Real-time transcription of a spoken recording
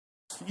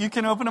You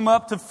can open them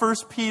up to 1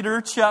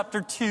 Peter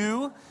chapter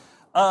 2.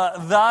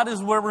 That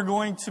is where we're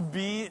going to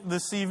be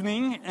this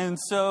evening. And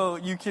so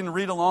you can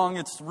read along.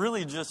 It's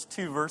really just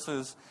 2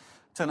 verses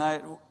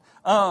tonight.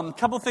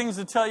 Couple things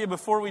to tell you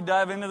before we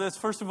dive into this.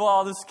 First of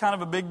all, this is kind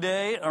of a big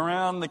day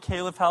around the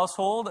Califf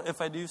household, if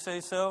I do say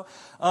so.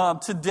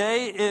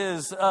 Today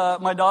is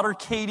my daughter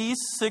Katie's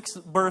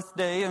 6th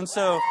birthday. And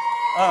so,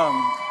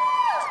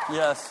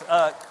 yes,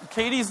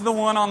 Katie's the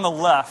one on the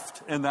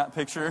left in that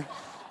picture.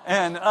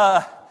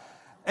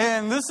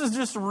 And this is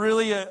just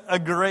really a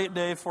great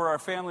day for our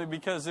family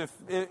because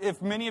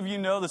if many of you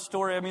know the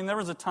story, I mean, there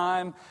was a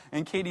time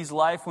in Katie's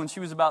life when she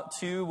was about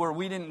 2 where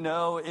we didn't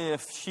know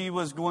if she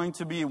was going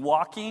to be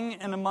walking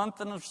in a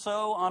month or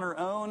so on her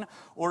own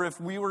or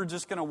if we were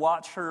just going to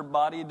watch her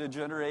body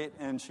degenerate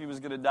and she was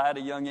going to die at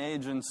a young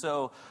age. And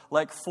so,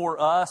 like for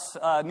us,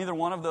 neither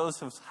one of those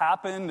has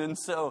happened. And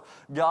so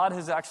God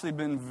has actually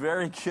been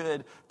very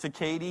good to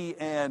Katie,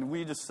 and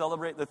we just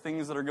celebrate the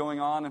things that are going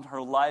on in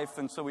her life.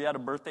 And so we had a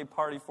birthday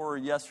party for her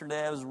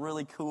yesterday. It was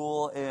really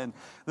cool, and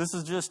this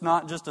is just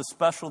not just a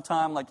special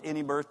time like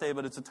any birthday,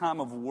 but it's a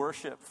time of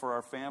worship for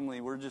our family.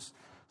 We're just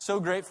so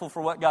grateful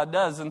for what God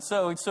does. And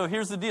so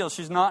here's the deal.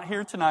 She's not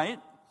here tonight,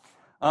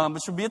 but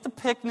she'll be at the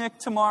picnic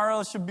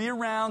tomorrow. She'll be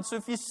around, so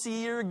if you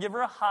see her, give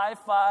her a high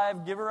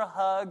five, give her a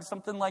hug,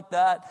 something like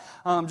that.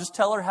 Just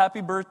tell her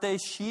happy birthday.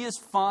 She is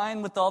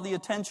fine with all the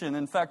attention.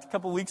 In fact, a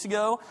couple weeks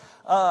ago,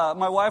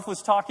 my wife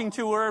was talking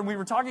to her, and we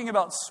were talking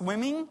about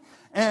swimming.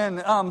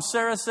 And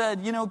Sarah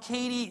said, you know,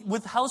 Katie,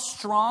 with how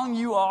strong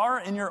you are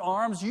in your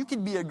arms, you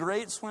could be a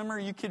great swimmer.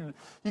 You could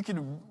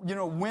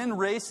win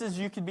races.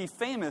 You could be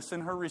famous.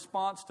 And her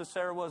response to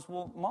Sarah was,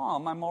 well,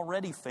 Mom, I'm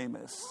already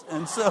famous.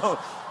 And so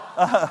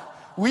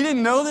we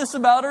didn't know this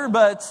about her,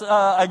 but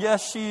I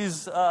guess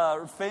she's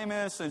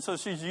famous, and so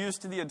she's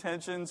used to the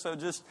attention. So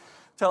just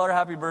tell her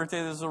happy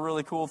birthday. This is a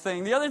really cool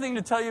thing. The other thing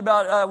to tell you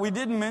about, we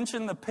did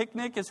mention the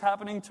picnic is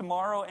happening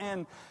tomorrow,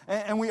 and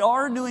we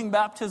are doing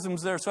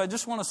baptisms there. So I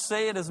just want to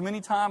say it as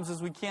many times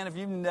as we can. If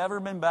you've never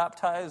been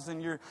baptized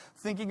and you're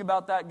thinking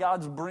about that,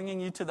 God's bringing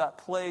you to that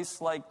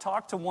place, like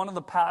talk to one of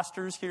the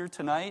pastors here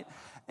tonight.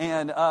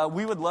 And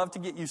we would love to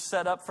get you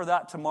set up for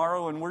that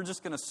tomorrow. And we're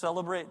just going to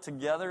celebrate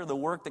together the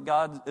work that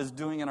God is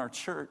doing in our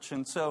church.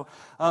 And so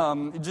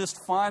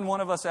just find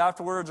one of us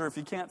afterwards. Or if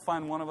you can't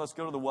find one of us,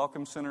 go to the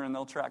Welcome Center and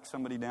they'll track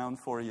somebody down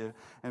for you.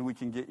 And we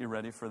can get you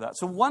ready for that.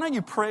 So why don't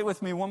you pray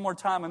with me one more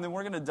time. And then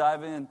we're going to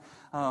dive in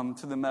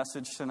to the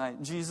message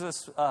tonight.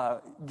 Jesus,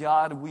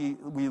 God, we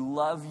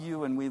love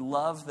you. And we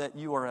love that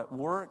you are at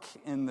work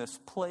in this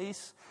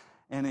place.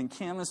 And in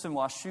Camas and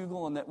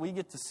Washougal. And that we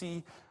get to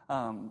see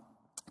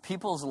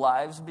people's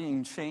lives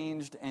being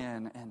changed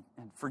and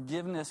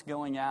forgiveness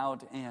going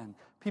out and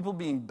people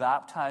being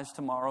baptized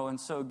tomorrow. And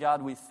so,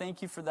 God, we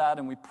thank you for that,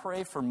 and we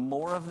pray for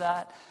more of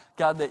that.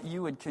 God, that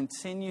you would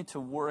continue to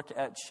work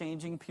at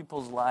changing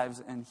people's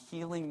lives and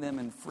healing them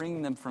and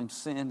freeing them from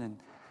sin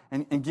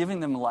and giving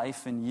them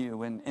life in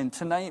you. And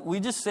tonight, we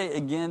just say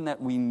again that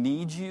we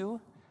need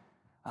you.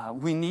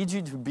 We need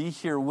you to be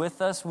here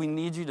with us. We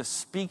need you to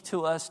speak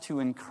to us, to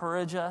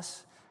encourage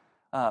us,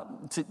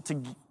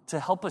 to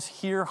help us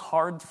hear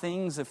hard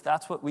things if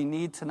that's what we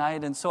need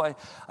tonight. And so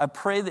I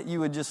pray that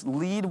you would just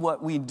lead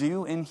what we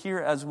do in here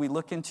as we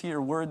look into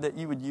your word, that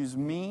you would use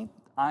me.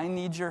 I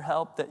need your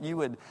help, that you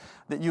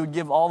would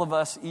give all of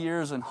us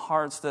ears and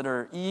hearts that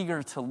are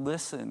eager to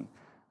listen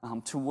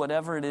to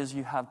whatever it is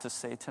you have to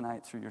say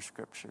tonight through your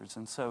scriptures.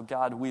 And so,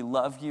 God, we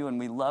love you, and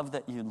we love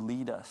that you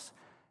lead us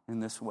in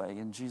this way.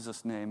 In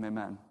Jesus' name,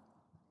 amen.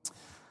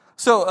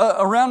 So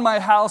around my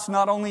house,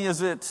 not only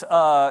is it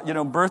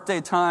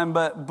birthday time,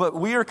 but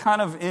we are kind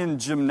of in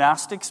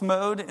gymnastics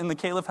mode in the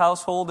Califf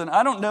household. And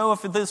I don't know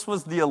if this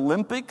was the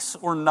Olympics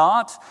or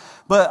not,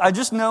 but I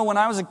just know when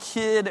I was a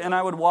kid and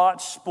I would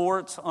watch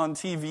sports on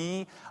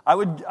TV,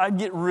 I'd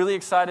get really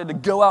excited to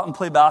go out and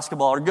play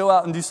basketball or go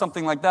out and do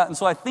something like that. And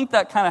so I think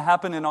that kind of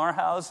happened in our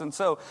house. And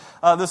so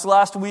this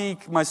last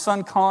week, my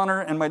son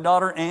Connor and my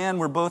daughter Ann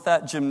were both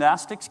at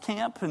gymnastics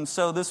camp. And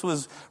so this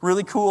was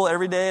really cool.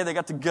 Every day they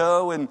got to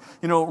go and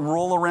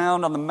roll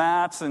around on the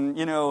mats and,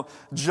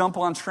 jump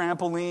on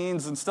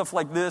trampolines and stuff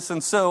like this.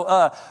 And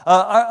so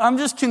I'm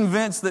just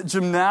convinced that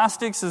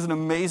gymnastics is an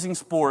amazing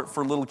sport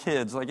for little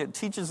kids. Like it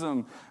teaches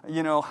them,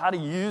 how to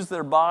use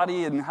their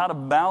body and how to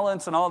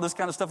balance and all this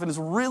kind of stuff. And it's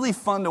really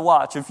fun to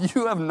watch. If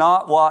you have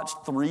not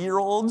watched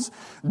 3-year-olds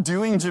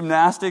doing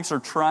gymnastics or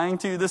trying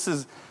to, this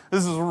is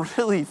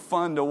really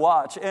fun to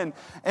watch. And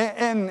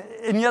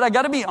yet I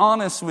got to be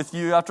honest with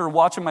you after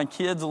watching my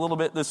kids a little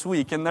bit this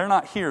week, and they're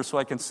not here so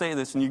I can say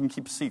this and you can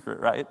keep a secret,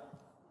 right?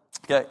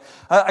 Okay.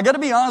 I got to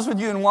be honest with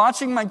you, in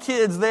watching my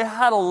kids, they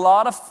had a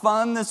lot of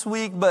fun this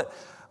week, but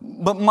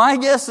my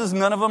guess is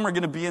none of them are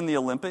going to be in the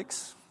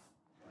Olympics.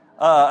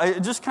 I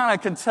just kind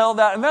of can tell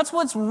that. And that's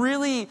what's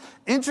really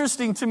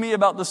interesting to me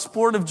about the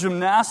sport of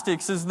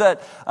gymnastics is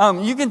that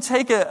you can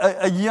take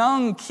a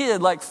young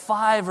kid like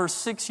 5 or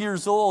 6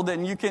 years old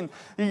and you can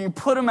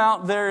put them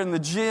out there in the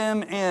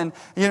gym and,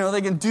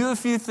 they can do a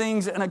few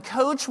things, and a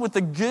coach with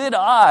a good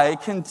eye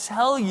can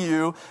tell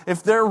you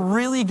if they're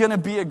really going to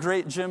be a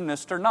great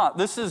gymnast or not.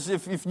 This is,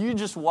 if you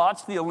just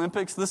watch the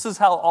Olympics, this is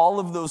how all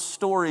of those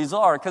stories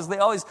are, because they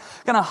always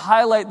kind of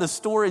highlight the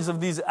stories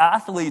of these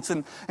athletes,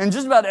 and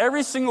just about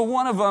every single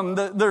one of them,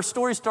 their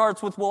story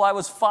starts with, well, I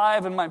was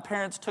 5 and my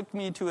parents took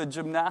me to a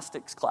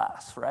gymnastics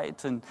class,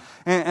 right? And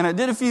I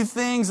did a few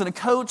things, and a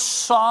coach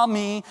saw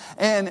me,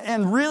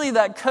 and really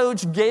that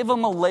coach gave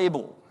them a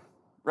label.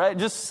 Right?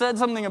 Just said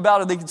something about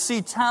it. They could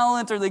see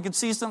talent or they could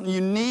see something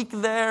unique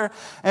there.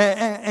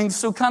 And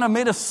so kind of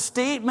made a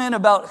statement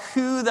about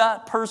who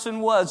that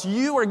person was.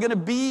 You are going to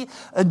be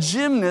a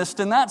gymnast.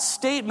 And that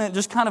statement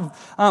just kind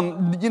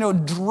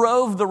of,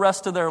 drove the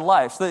rest of their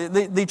lives.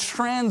 They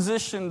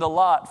transitioned a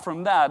lot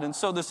from that. And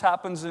so this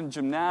happens in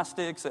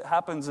gymnastics. It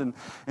happens in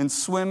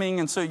swimming.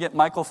 And so you get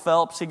Michael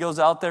Phelps. He goes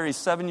out there. He's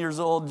 7 years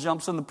old,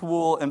 jumps in the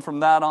pool. And from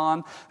that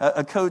on,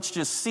 a coach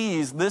just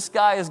sees this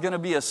guy is going to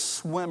be a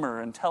swimmer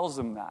and tells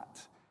him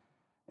that.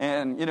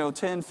 And,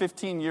 10,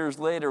 15 years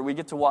later, we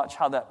get to watch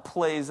how that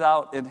plays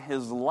out in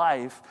his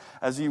life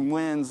as he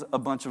wins a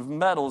bunch of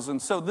medals.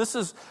 And so this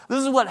is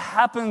what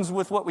happens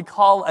with what we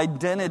call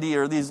identity,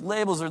 or these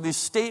labels, or these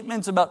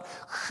statements about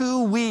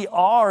who we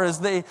are, as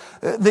they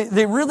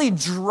really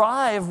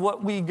drive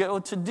what we go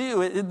to do.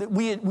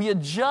 We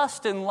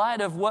adjust in light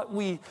of what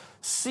we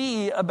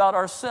see about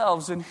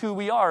ourselves and who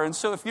we are. And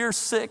so if you're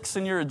 6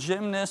 and you're a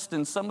gymnast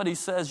and somebody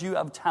says you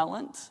have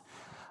talent,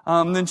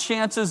 then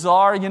chances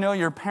are,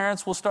 your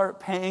parents will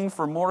start paying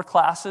for more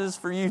classes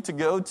for you to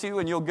go to,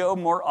 and you'll go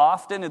more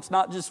often. It's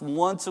not just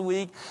once a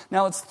week.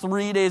 Now it's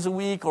 3 days a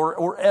week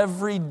or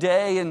every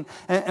day,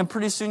 and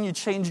pretty soon you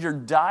change your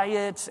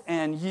diet,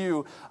 and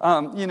you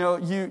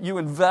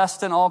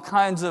invest in all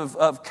kinds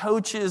of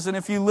coaches. And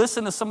if you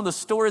listen to some of the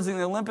stories in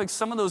the Olympics,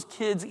 some of those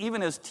kids,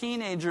 even as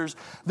teenagers,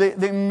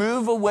 they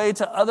move away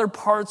to other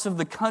parts of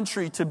the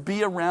country to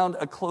be around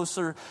a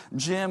closer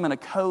gym and a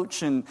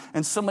coach and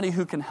somebody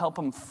who can help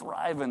them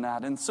thrive in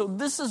that. And so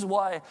this is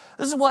why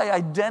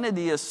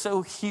identity is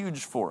so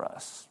huge for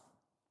us.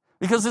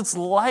 Because it's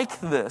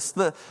like this,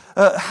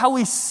 how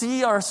we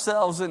see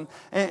ourselves and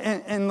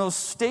those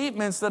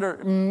statements that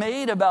are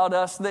made about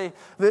us, they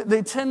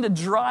tend to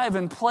drive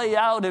and play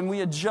out, and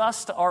we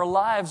adjust our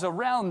lives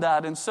around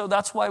that. And so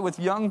that's why with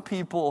young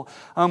people,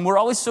 we're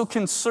always so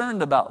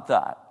concerned about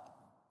that.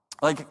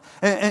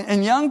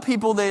 And young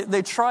people,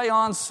 they try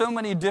on so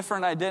many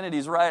different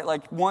identities, right?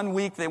 Like 1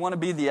 week they want to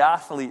be the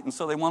athlete, and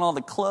so they want all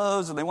the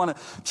clothes, and they want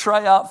to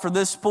try out for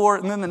this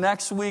sport. And then the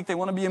next week they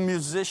want to be a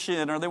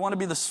musician, or they want to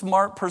be the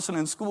smart person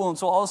in school. And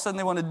so all of a sudden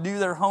they want to do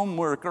their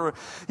homework, or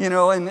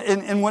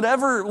and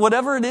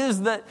whatever it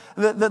is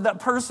that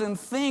person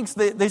thinks,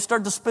 they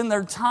start to spend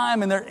their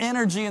time and their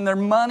energy and their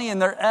money and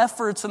their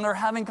efforts, and they're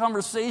having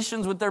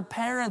conversations with their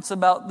parents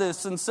about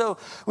this. And so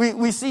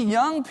we see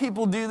young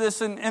people do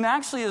this, and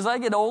actually as I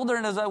get older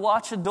and as I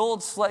watch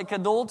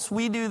adults,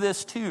 we do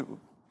this too.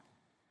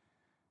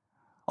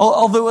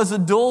 Although as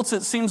adults,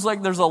 it seems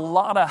like there's a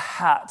lot of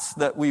hats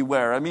that we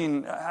wear. I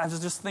mean, I was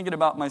just thinking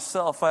about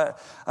myself.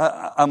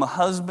 I'm a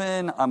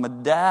husband, I'm a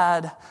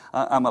dad,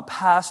 I'm a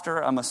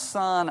pastor, I'm a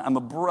son, I'm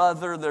a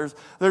brother.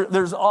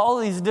 There's all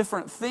these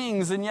different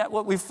things, and yet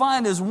what we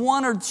find is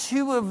 1 or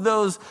 2 of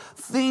those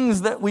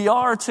things that we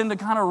are tend to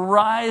kind of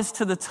rise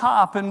to the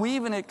top, and we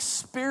even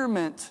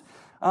experiment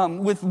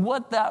with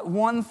what that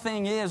one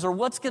thing is, or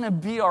what's going to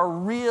be our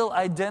real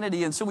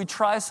identity. And so we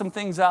try some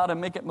things out and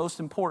make it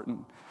most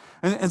important.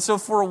 And so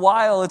for a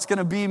while, it's going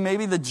to be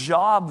maybe the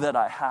job that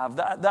I have.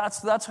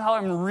 That's how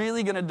I'm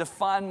really going to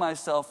define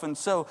myself. And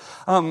so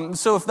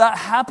if that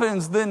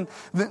happens, then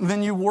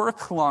you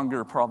work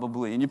longer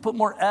probably, and you put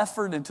more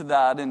effort into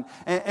that.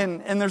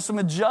 And there's some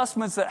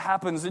adjustments that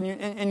happens,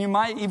 and you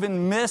might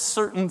even miss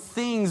certain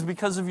things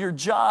because of your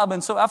job.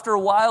 And so after a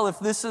while, if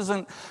this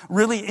isn't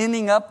really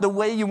ending up the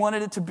way you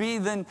wanted it to be,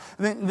 then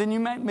you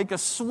might make a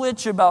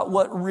switch about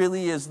what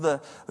really is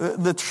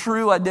the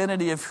true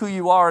identity of who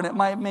you are, and it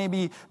might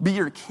maybe be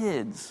your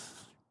kids.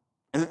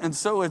 And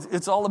so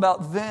it's all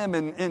about them,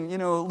 and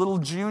little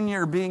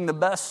Junior being the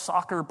best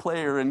soccer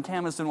player in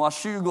Camas and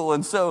Washougal.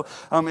 And so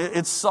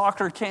it's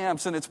soccer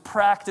camps, and it's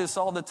practice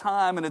all the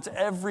time, and it's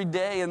every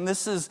day. And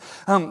this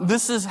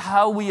is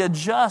how we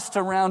adjust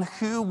around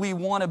who we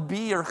want to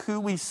be or who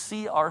we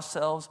see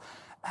ourselves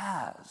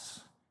as.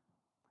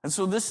 And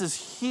so this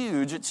is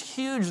huge. It's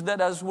huge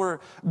that as we're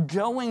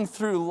going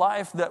through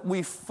life that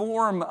we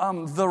form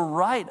the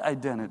right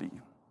identity.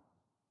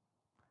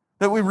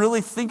 That we really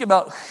think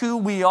about who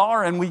we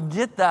are and we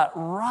get that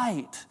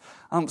right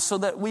so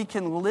that we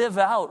can live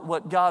out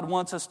what God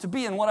wants us to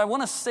be. And what I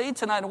want to say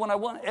tonight, and what I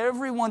want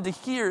everyone to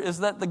hear, is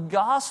that the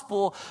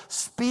gospel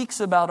speaks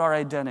about our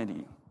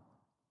identity.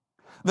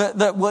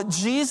 That what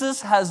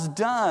Jesus has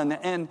done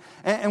and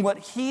what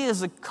he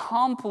has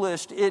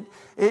accomplished,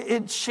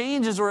 it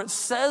changes or it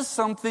says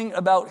something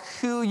about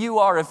who you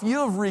are. If you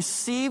have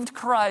received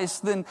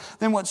Christ, then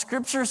what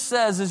Scripture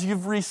says is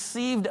you've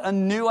received a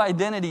new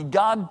identity.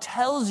 God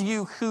tells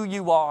you who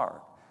you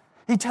are.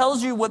 He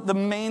tells you what the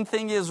main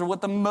thing is or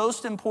what the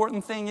most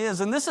important thing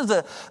is. And this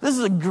is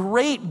a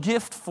great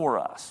gift for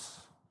us.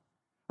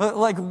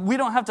 Like, we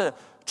don't have to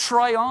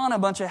try on a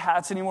bunch of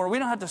hats anymore. We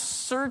don't have to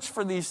search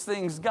for these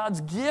things.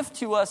 God's gift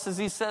to us is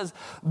he says,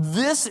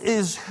 this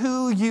is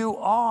who you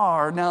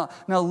are. Now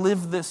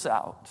live this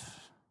out.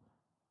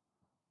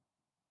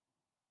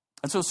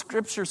 And so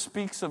Scripture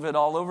speaks of it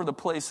all over the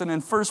place. And in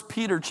 1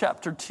 Peter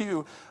chapter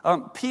 2,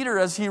 Peter,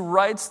 as he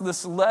writes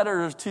this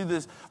letter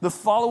to the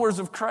followers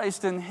of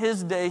Christ in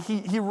his day,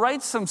 he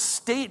writes some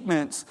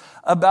statements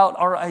about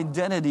our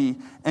identity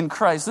in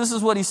Christ. This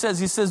is what he says.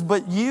 He says,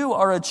 but you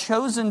are a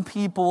chosen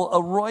people,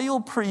 a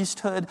royal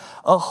priesthood,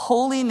 a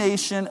holy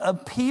nation, a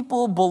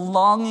people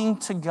belonging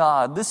to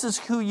God. This is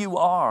who you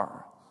are.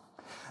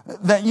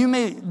 That you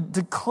may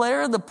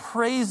declare the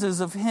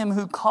praises of him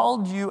who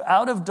called you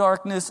out of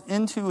darkness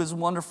into his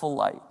wonderful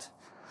light.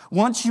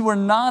 Once you were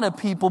not a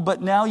people,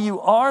 but now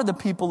you are the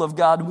people of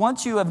God.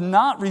 Once you have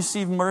not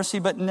received mercy,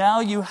 but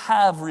now you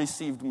have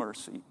received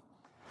mercy.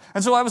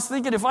 And so I was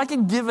thinking, if I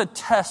could give a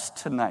test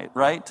tonight,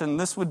 right? And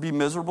this would be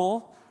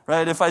miserable,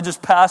 right? If I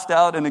just passed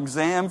out an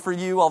exam for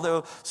you,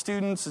 although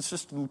students, it's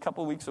just a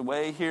couple weeks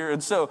away here.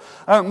 And so,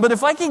 but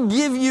if I could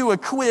give you a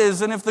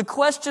quiz, and if the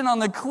question on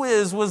the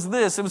quiz was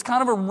this, it was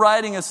kind of a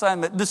writing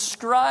assignment.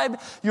 Describe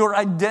your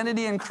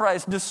identity in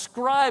Christ.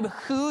 Describe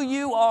who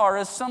you are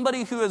as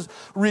somebody who has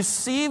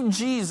received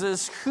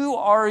Jesus. Who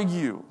are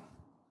you?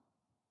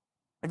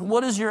 Like,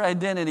 what is your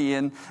identity?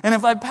 And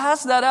if I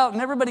pass that out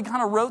and everybody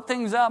kind of wrote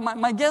things out,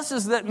 my guess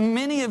is that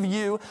many of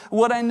you,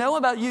 what I know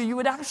about you, you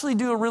would actually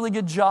do a really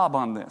good job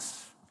on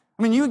this.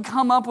 I mean, you would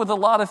come up with a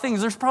lot of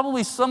things. There's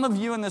probably some of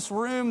you in this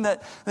room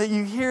that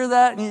you hear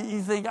that and you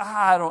think,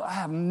 I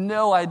have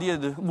no idea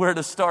where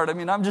to start. I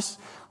mean, I'm just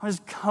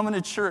coming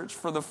to church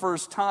for the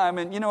first time.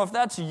 And, if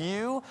that's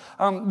you,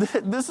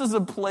 this is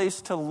a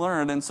place to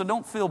learn. And so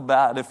don't feel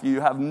bad if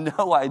you have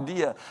no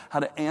idea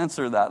how to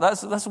answer that.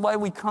 That's why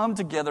we come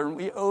together and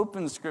we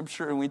open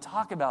Scripture and we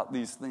talk about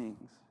these things.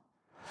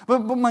 But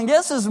my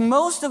guess is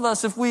most of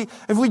us, if we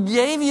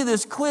gave you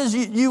this quiz,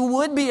 you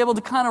would be able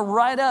to kind of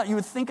write out. You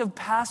would think of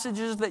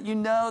passages that you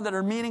know that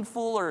are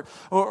meaningful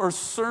or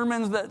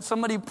sermons that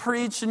somebody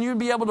preached, and you'd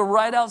be able to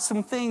write out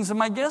some things. And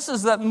my guess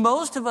is that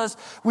most of us,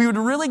 we would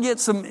really get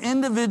some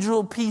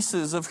individual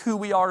pieces of who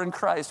we are in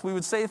Christ. We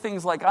would say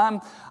things like,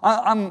 I'm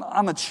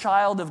a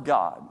child of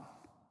God.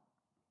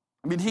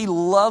 I mean, he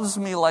loves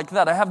me like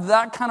that. I have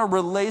that kind of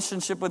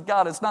relationship with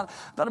God. It's not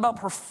about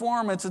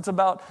performance. It's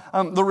about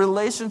the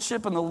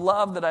relationship and the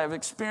love that I have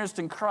experienced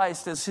in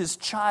Christ as his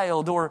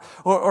child, or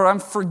I'm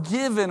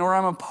forgiven, or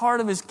I'm a part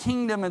of his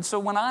kingdom. And so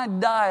when I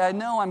die, I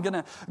know I'm going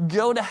to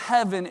go to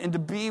heaven and to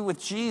be with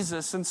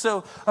Jesus. And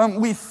so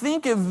we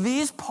think of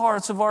these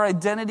parts of our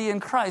identity in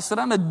Christ, that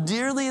I'm a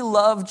dearly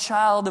loved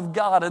child of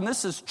God, and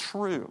this is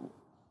true.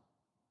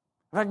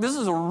 In fact, this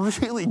is a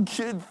really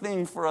good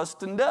thing for us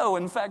to know.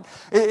 In fact,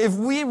 if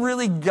we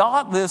really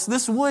got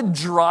this would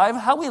drive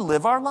how we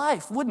live our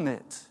life, wouldn't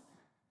it?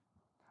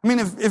 I mean,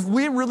 if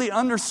we really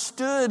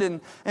understood and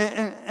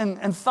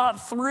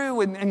thought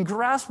through and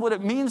grasped what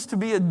it means to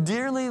be a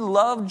dearly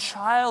loved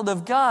child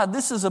of God,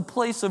 this is a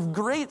place of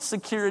great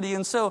security.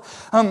 And so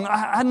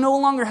I no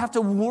longer have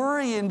to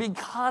worry and be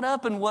caught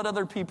up in what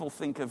other people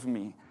think of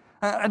me.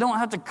 I don't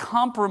have to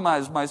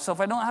compromise myself.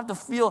 I don't have to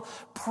feel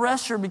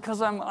pressure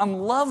because I'm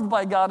loved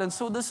by God. And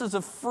so this is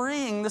a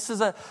freeing, this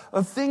is a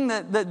thing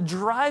that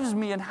drives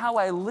me in how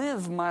I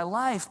live my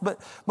life. But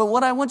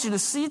what I want you to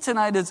see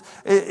tonight is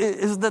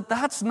that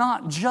that's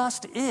not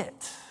just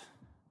it.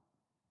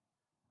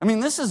 I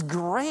mean, this is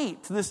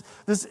great,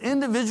 this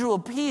individual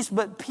piece.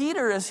 But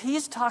Peter, as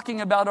he's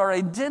talking about our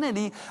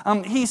identity,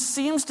 he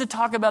seems to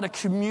talk about a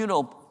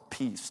communal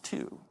piece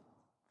too.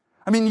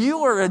 I mean,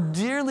 you are a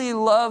dearly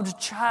loved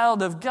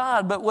child of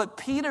God, but what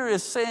Peter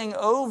is saying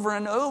over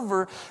and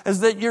over is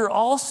that you're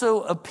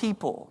also a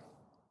people.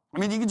 I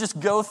mean, you can just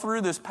go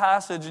through this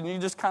passage and you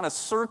just kind of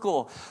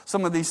circle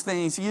some of these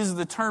things. He uses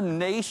the term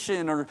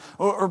nation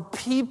or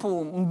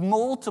people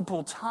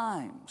multiple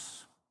times.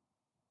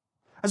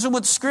 And so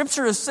what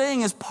Scripture is saying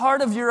is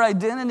part of your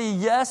identity,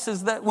 yes,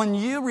 is that when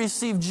you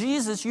receive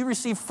Jesus, you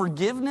receive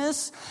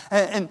forgiveness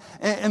and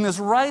this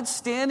right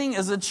standing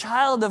as a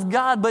child of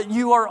God, but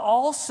you are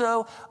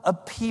also a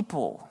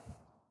people.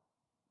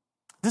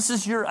 This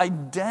is your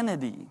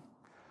identity.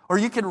 Or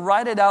you could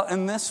write it out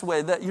in this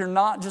way, that you're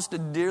not just a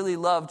dearly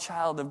loved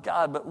child of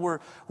God, but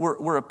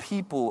we're a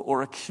people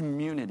or a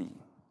community.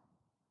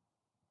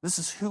 This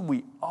is who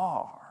we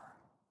are.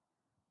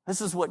 This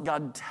is what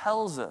God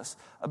tells us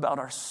about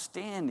our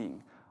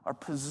standing, our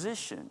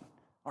position,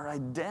 our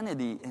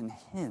identity in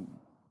him.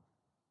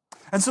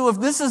 And so if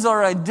this is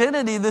our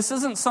identity, this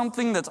isn't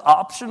something that's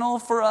optional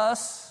for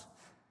us.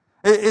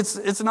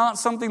 It's not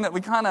something that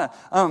we kind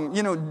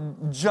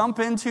of, jump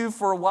into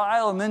for a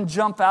while and then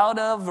jump out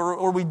of,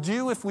 or we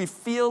do if we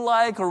feel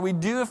like, or we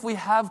do if we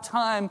have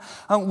time.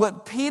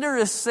 What Peter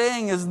is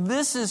saying is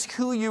this is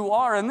who you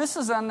are, and this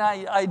is an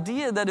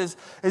idea that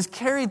is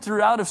carried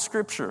throughout of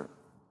Scripture.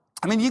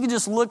 I mean, you can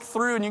just look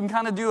through and you can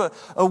kind of do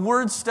a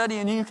word study,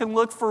 and you can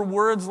look for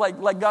words like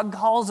God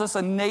calls us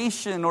a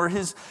nation, or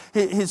his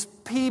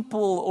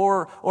people,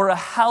 or a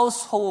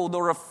household,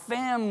 or a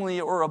family,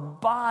 or a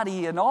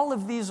body. And all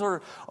of these are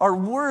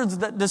words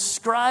that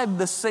describe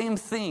the same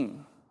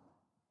thing.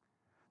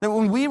 That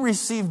when we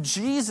receive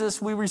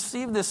Jesus, we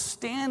receive this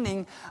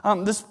standing,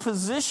 this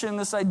position,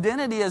 this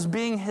identity as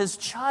being his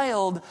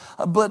child,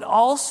 but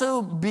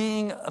also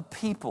being a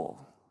people.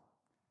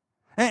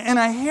 And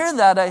I hear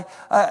that,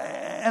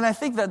 and I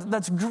think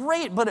that's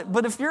great,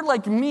 but if you're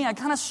like me, I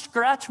kind of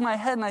scratch my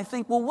head and I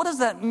think, well, what does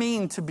that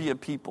mean to be a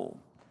people?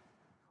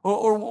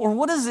 Or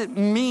what does it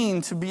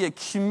mean to be a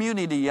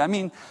community? I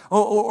mean,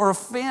 or a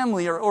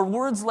family, or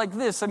words like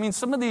this. I mean,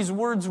 some of these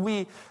words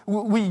we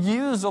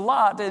use a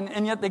lot,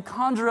 and yet they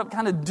conjure up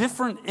kind of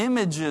different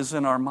images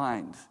in our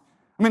mind.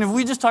 I mean, if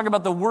we just talk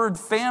about the word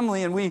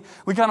family and we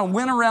kind of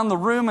went around the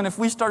room, and if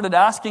we started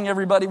asking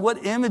everybody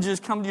what images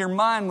come to your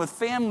mind with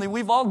family,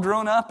 we've all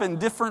grown up in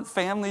different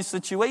family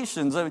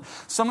situations. I mean,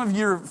 some of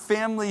your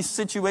family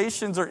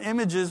situations or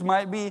images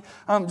might be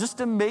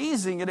just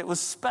amazing, and it was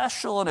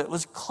special, and it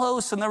was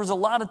close, and there was a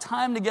lot of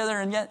time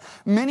together, and yet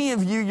many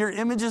of you, your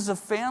images of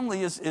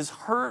family is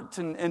hurt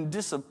and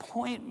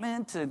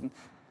disappointment and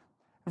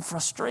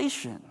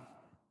frustration.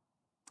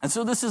 And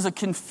so this is a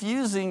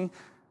confusing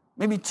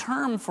maybe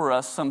term for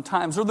us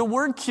sometimes. Or the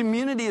word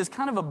community is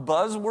kind of a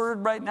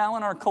buzzword right now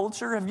in our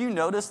culture. Have you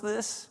noticed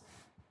this?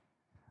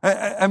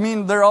 I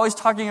mean, they're always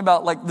talking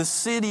about like the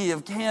city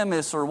of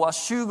Camas or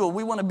Washougal.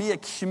 We want to be a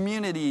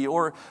community.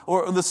 Or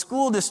the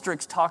school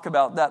districts talk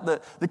about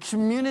that, the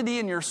community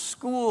in your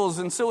schools.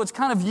 And so it's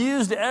kind of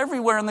used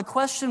everywhere. And the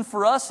question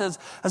for us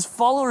as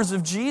followers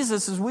of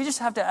Jesus is we just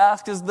have to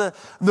ask, is the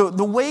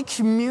way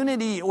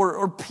community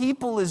or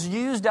people is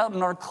used out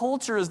in our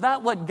culture, is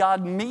that what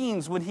God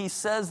means when he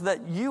says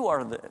that you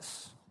are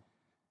this?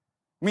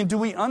 I mean, do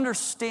we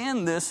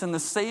understand this in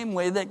the same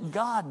way that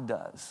God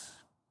does?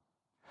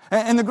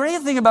 And the great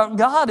thing about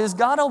God is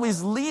God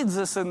always leads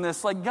us in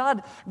this. Like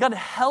God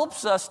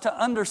helps us to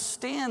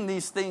understand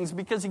these things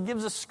because he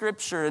gives us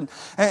Scripture.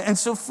 And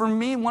so for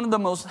me, one of the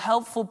most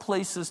helpful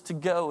places to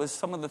go is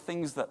some of the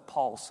things that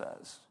Paul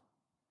says.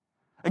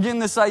 Again,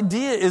 this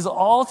idea is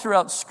all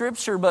throughout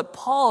Scripture, but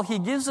Paul, he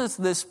gives us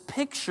this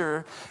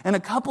picture in a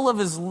couple of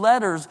his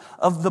letters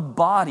of the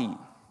body.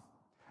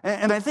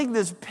 And I think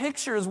this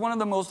picture is one of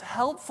the most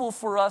helpful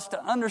for us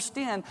to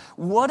understand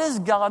what is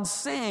God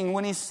saying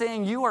when he's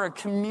saying you are a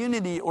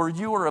community or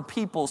you are a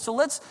people. So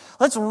let's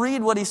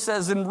read what he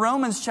says in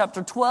Romans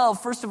chapter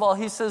 12. First of all,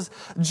 he says,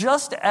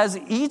 just as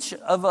each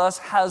of us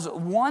has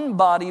one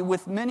body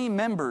with many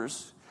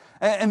members,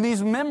 and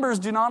these members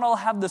do not all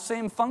have the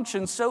same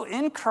function, so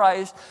in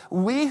Christ,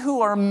 we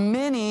who are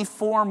many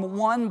form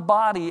one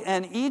body,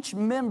 and each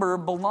member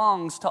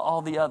belongs to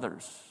all the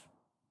others.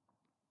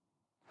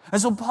 And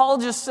so Paul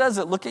just says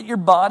it. Look at your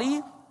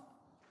body.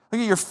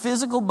 Look at your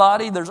physical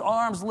body. There's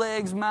arms,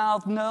 legs,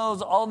 mouth,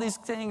 nose, all these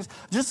things.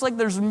 Just like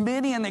there's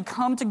many and they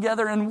come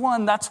together in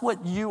one, that's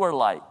what you are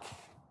like.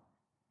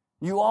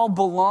 You all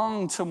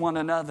belong to one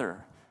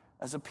another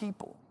as a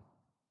people.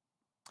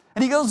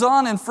 And he goes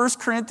on in 1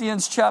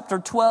 Corinthians chapter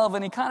 12,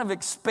 and he kind of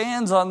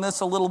expands on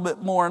this a little bit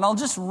more. And I'll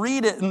just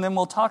read it and then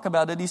we'll talk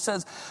about it. He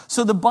says,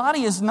 so the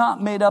body is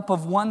not made up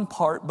of one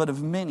part, but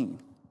of many.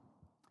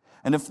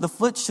 And if the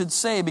foot should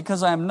say,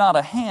 because I am not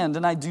a hand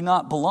and I do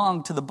not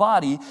belong to the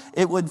body,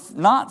 it would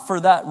not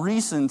for that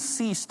reason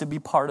cease to be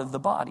part of the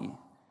body.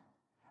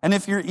 And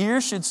if your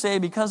ear should say,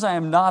 because I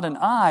am not an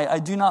eye, I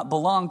do not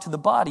belong to the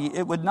body,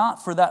 it would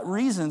not for that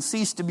reason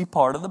cease to be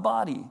part of the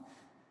body.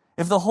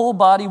 If the whole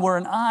body were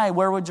an eye,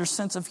 where would your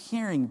sense of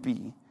hearing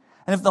be?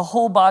 And if the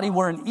whole body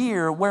were an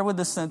ear, where would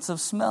the sense of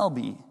smell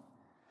be?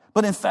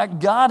 But in fact,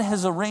 God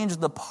has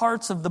arranged the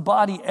parts of the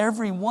body,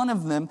 every one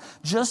of them,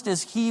 just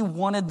as he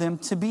wanted them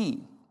to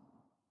be.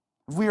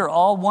 If we are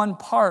all one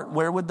part,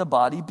 where would the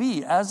body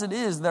be? As it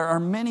is, there are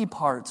many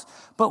parts,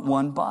 but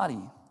one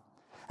body.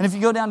 And if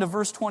you go down to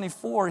verse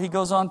 24, he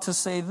goes on to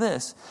say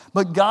this,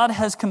 but God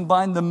has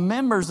combined the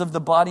members of the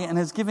body and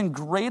has given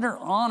greater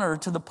honor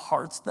to the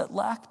parts that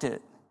lacked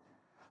it,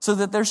 so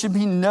that there should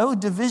be no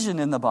division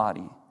in the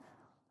body,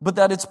 but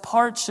that its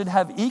parts should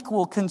have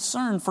equal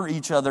concern for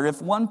each other.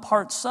 If one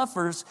part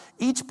suffers,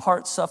 each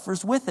part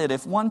suffers with it.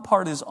 If one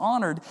part is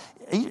honored,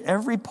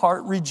 every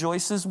part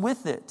rejoices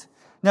with it.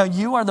 Now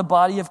you are the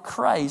body of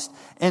Christ,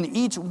 and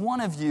each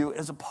one of you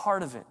is a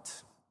part of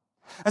it.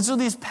 And so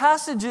these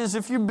passages,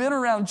 if you've been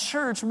around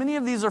church, many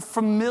of these are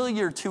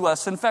familiar to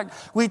us. In fact,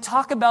 we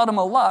talk about them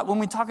a lot when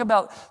we talk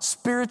about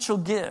spiritual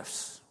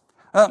gifts.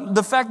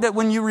 The fact that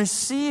when you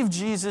receive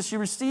Jesus, you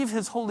receive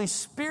his Holy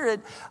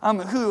Spirit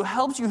who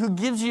helps you, who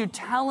gives you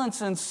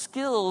talents and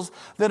skills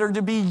that are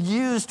to be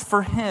used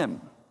for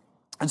him.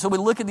 And so we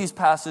look at these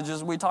passages,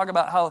 and we talk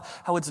about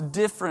how it's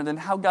different and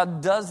how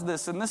God does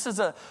this. And this is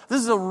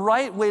a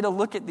right way to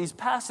look at these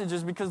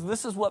passages, because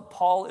this is what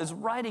Paul is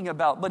writing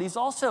about. But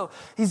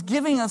he's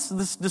giving us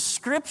this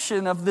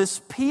description of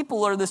this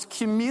people or this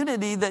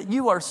community that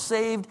you are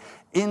saved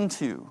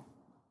into,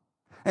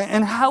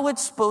 and how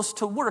it's supposed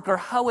to work, or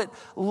how it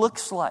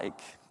looks like.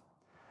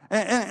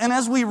 And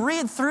as we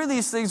read through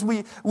these things,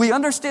 we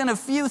understand a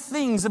few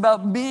things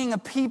about being a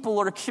people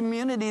or a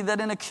community, that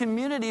in a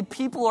community,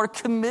 people are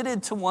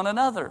committed to one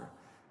another.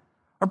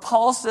 Or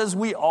Paul says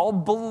we all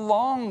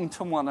belong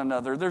to one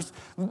another.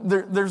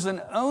 There's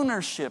an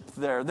ownership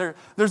there.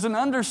 There's an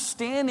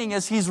understanding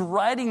as he's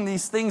writing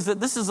these things that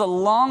this is a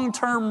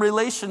long-term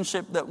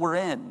relationship that we're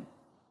in.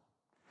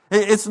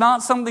 It's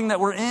not something that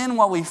we're in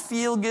while we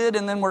feel good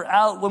and then we're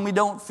out when we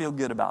don't feel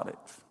good about it.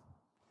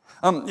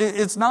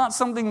 It's not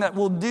something that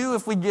we'll do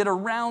if we get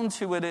around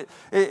to it.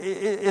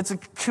 It's a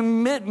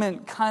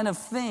commitment kind of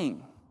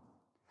thing.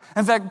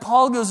 In fact,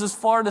 Paul goes as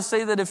far to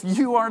say that if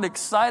you aren't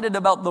excited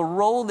about the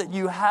role that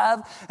you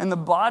have in the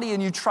body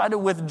and you try to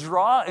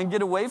withdraw and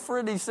get away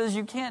from it, he says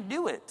you can't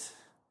do it.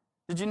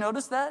 Did you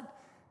notice that?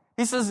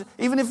 He says,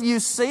 even if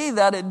you say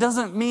that, it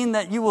doesn't mean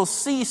that you will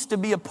cease to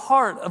be a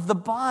part of the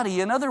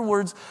body. In other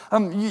words,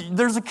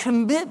 there's a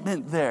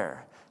commitment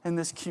there in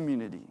this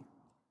community.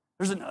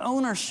 There's an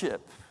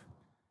ownership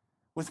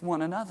with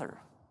one another.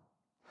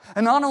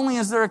 And not only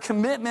is there a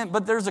commitment,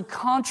 but there's a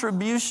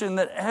contribution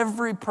that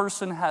every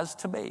person has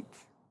to make.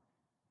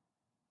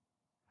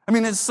 I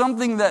mean, it's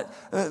something that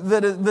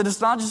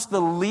it's not just the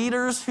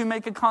leaders who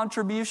make a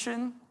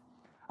contribution.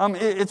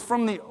 It's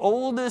from the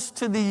oldest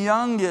to the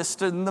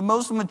youngest, and the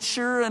most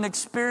mature and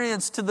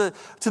experienced to the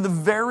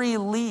very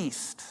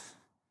least.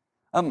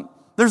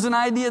 There's an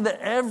idea that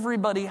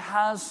everybody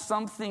has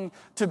something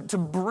to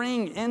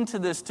bring into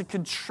this, to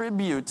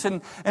contribute.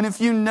 And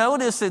if you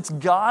notice, it's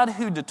God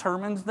who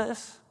determines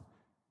this.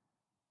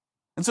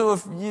 And so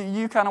if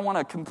you kind of want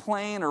to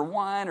complain or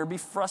whine or be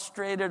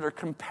frustrated or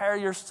compare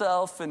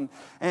yourself and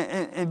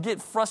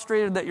get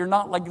frustrated that you're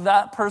not like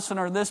that person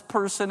or this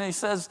person, he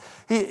says,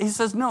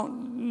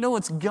 no,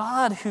 it's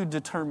God who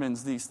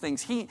determines these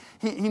things. He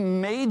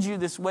made you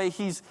this way.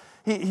 He's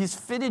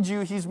fitted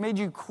you. He's made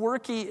you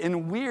quirky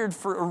and weird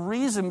for a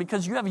reason,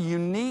 because you have a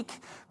unique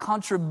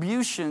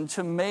contribution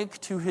to make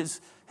to his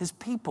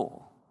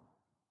people.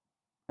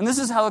 And this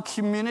is how a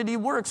community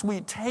works. We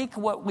take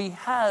what we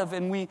have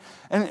and we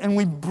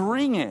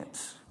bring it.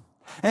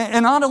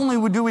 And not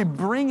only do we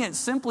bring it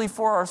simply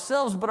for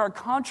ourselves, but our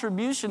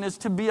contribution is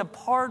to be a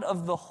part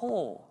of the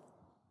whole.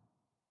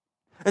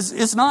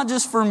 It's not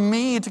just for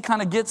me to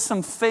kind of get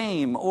some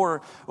fame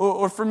or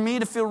for me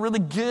to feel really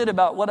good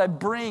about what I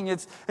bring.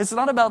 It's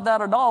not about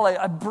that at all.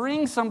 I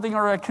bring something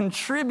or I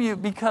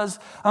contribute because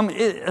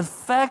it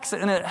affects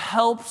and it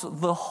helps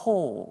the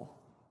whole,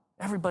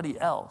 everybody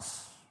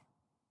else.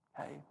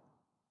 Okay?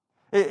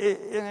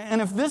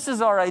 And if this is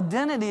our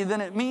identity,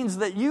 then it means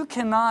that you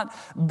cannot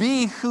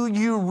be who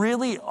you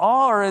really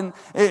are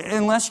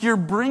unless you're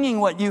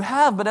bringing what you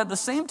have. But at the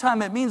same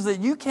time, it means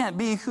that you can't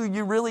be who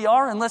you really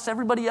are unless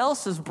everybody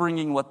else is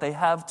bringing what they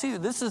have too.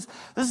 This is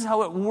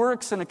how it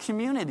works in a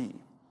community.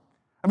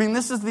 I mean,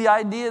 this is the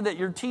idea that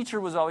your teacher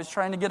was always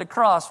trying to get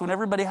across when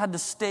everybody had to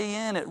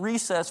stay in at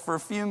recess for a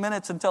few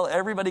minutes until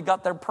everybody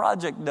got their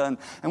project done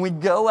and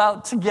we'd go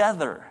out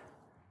together.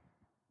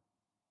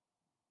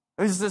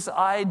 There's this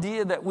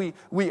idea that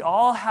we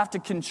all have to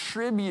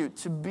contribute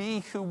to be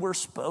who we're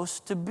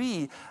supposed to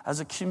be as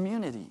a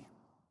community.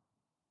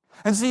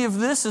 And see, if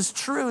this is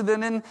true,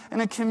 then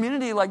in a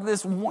community like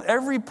this,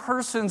 every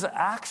person's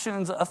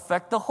actions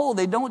affect the whole.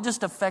 They don't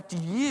just affect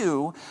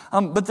you,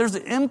 but there's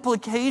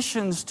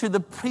implications to the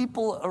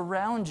people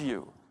around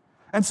you.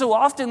 And so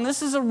often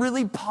this is a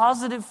really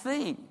positive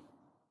thing.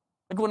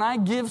 Like when I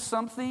give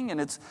something and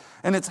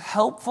it's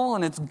helpful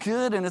and it's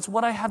good and it's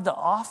what I have to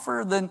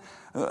offer, then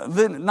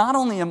not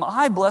only am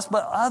I blessed,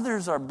 but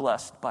others are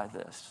blessed by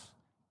this.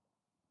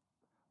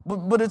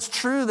 But it's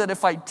true that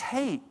if I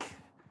take,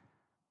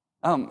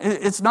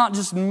 it's not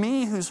just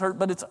me who's hurt,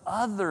 but it's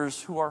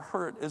others who are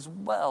hurt as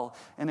well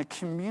in a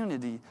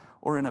community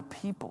or in a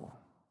people.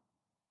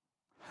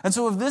 And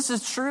so if this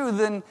is true,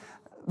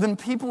 then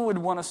people would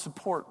want to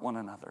support one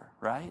another,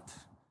 right?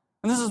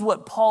 And this is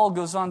what Paul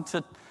goes on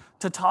to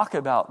talk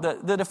about,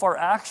 that if our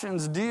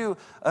actions do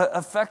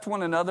affect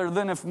one another,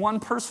 then if one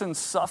person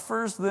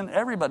suffers, then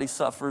everybody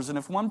suffers. And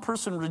if one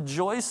person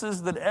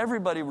rejoices, then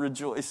everybody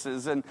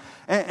rejoices.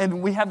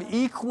 And we have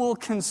equal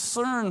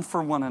concern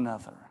for one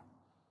another.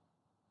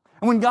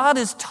 And when God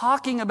is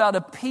talking about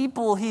a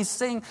people, he's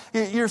saying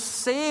you're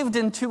saved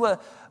into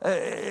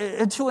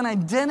an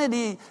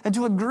identity,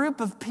 into a group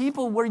of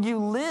people where you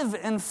live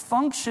and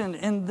function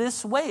in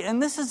this way.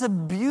 And this is a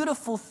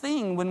beautiful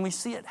thing when we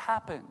see it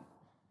happen.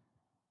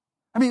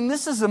 I mean,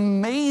 this is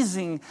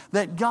amazing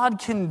that God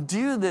can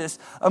do this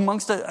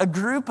amongst a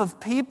group of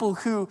people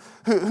who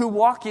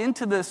walk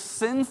into this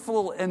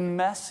sinful and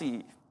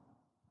messy.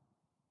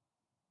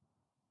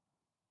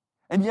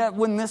 And yet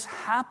when this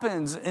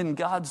happens in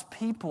God's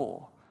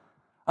people,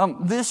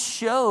 this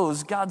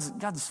shows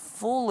God's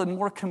full and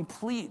more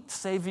complete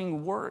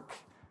saving work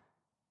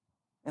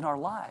in our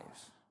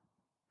lives.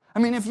 I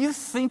mean, if you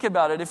think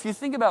about it, if you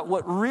think about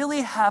what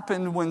really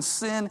happened when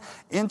sin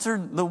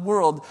entered the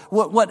world,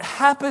 what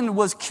happened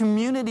was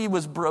community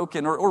was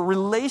broken or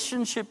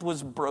relationship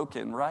was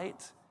broken, right?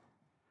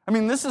 I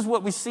mean, this is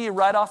what we see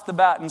right off the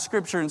bat in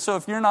Scripture. And so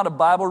if you're not a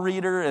Bible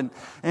reader, and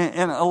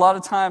a lot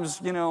of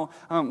times,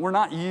 we're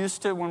not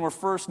used to, when we're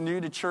first new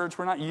to church,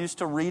 we're not used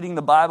to reading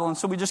the Bible. And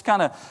so we just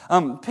kind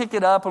of pick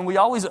it up, and we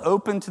always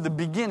open to the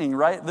beginning,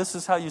 right? This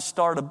is how you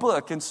start a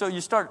book. And so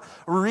you start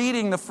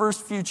reading the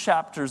first few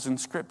chapters in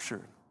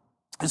Scripture.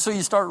 And so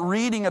you start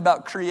reading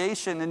about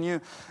creation, and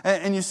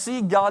you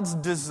see God's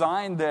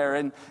design there,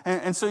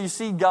 and so you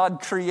see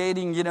God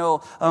creating,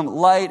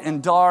 light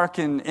and dark,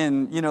 and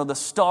the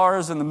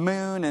stars and the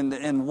moon,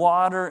 and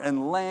water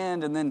and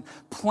land, and then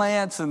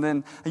plants, and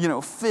then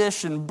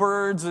fish and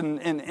birds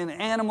and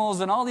animals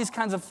and all these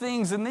kinds of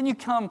things. And then you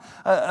come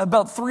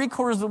about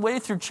 3/4 of the way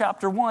through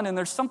chapter 1, and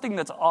there's something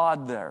that's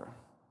odd there.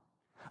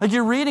 Like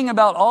you're reading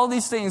about all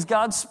these things.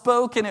 God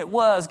spoke and it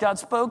was. God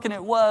spoke and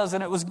it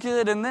was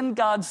good. And then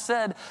God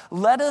said,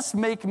 let us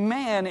make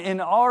man in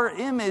our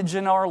image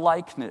and our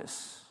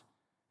likeness.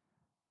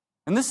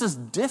 And this is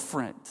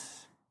different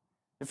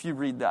if you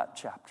read that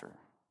chapter.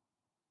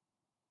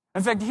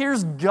 In fact,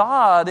 here's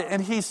God,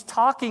 and he's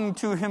talking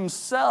to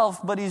himself,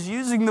 but he's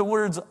using the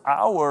words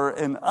our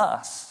and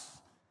us.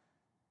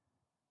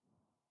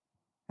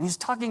 And he's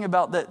talking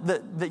about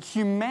that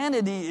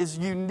humanity is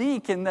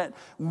unique, and that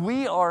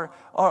we are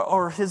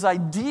his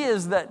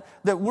ideas, that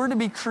we're to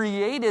be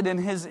created in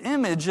his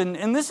image.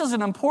 And this is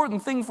an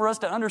important thing for us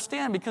to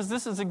understand, because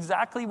this is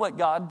exactly what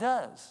God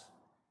does.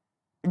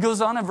 It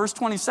goes on in verse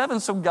 27,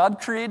 so God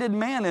created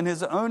man in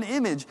his own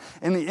image.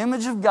 In the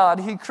image of God,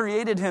 he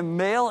created him,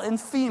 male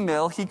and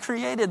female, he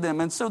created them.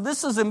 And so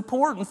this is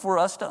important for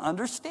us to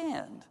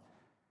understand.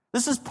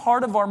 This is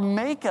part of our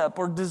makeup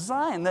or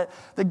design, that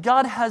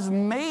God has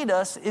made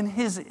us in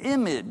his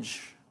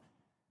image.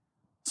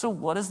 So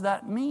what does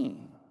that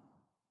mean?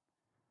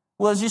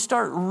 Well, as you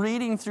start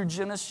reading through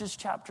Genesis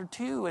chapter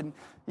 2, and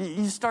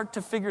you start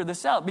to figure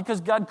this out, because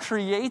God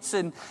creates,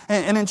 and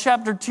in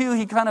chapter 2,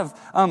 he kind of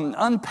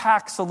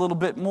unpacks a little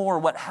bit more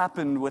what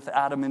happened with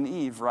Adam and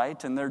Eve,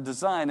 right, and their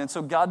design. And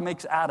so God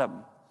makes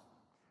Adam.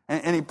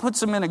 And he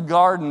puts him in a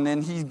garden,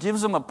 and he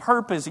gives him a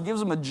purpose. He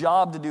gives him a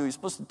job to do. He's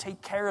supposed to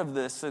take care of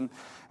this. And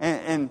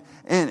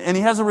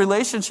he has a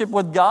relationship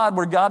with God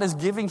where God is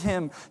giving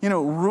him,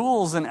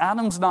 rules. And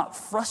Adam's not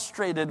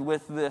frustrated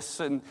with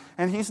this. And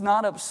he's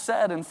not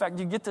upset. In fact,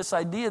 you get this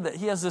idea that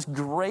he has this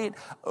great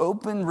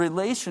open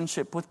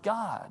relationship with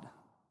God.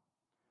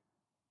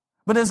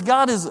 But as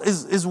God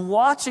is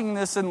watching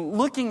this and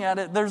looking at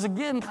it, there's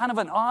again kind of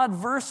an odd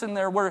verse in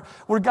there where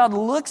God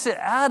looks at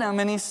Adam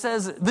and he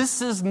says,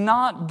 this is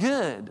not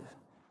good.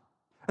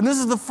 And this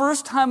is the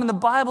first time in the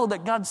Bible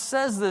that God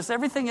says this.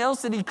 Everything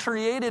else that he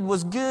created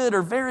was good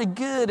or very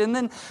good. And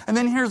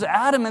then here's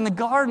Adam in the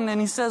garden,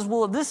 and he says,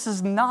 well, this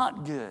is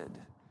not good.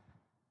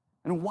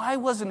 And why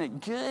wasn't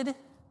it good?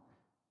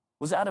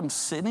 Was Adam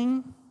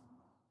sinning?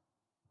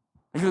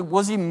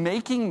 Was he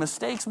making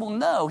mistakes? Well,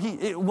 no,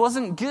 it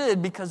wasn't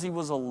good because he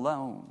was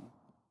alone.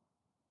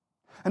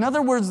 In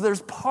other words,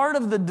 there's part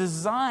of the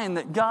design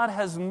that God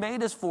has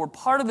made us for,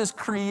 part of his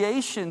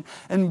creation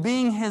and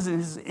being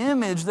his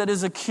image, that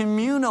is a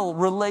communal,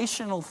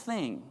 relational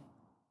thing.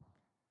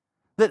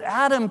 That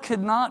Adam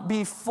could not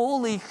be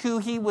fully who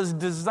he was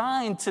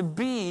designed to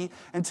be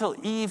until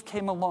Eve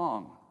came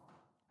along,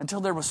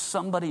 until there was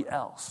somebody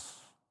else.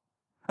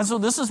 And so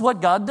this is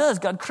what God does.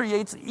 God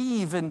creates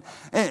Eve. And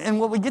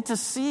what we get to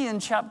see in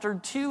chapter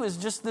 2 is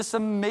just this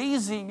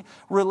amazing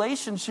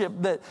relationship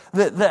that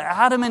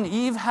Adam and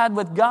Eve had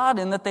with God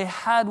and that they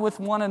had with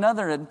one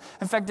another. And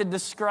in fact, it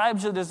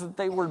describes it as that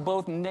they were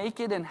both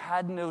naked and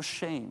had no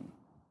shame.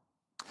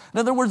 In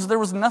other words, there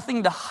was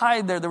nothing to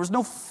hide there. There was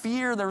no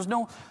fear. There was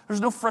no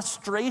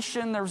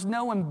frustration. There was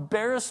no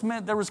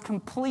embarrassment. There was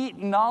complete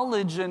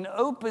knowledge and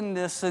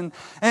openness. And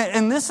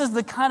this is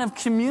the kind of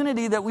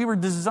community that we were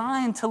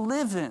designed to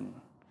live in.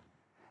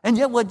 And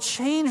yet what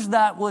changed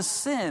that was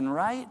sin,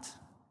 right?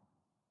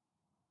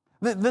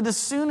 That as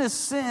soon as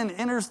sin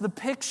enters the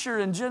picture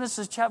in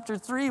Genesis chapter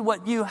 3,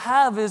 what you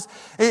have is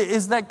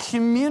that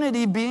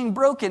community being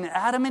broken.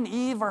 Adam and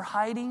Eve are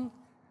hiding.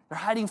 They're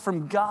hiding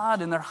from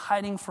God, and they're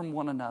hiding from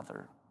one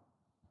another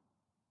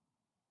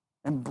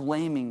and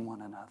blaming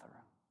one another.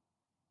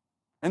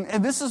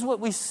 And this is what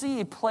we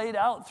see played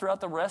out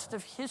throughout the rest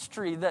of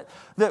history,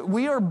 that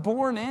we are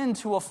born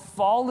into a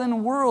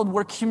fallen world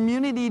where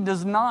community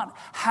does not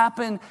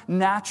happen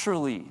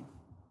naturally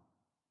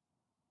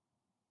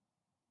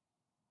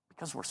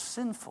because we're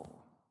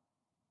sinful.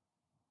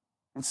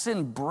 And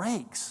sin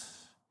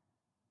breaks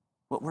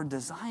what we're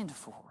designed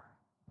for.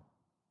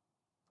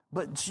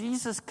 But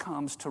Jesus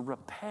comes to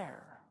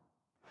repair.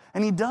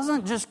 And he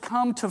doesn't just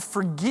come to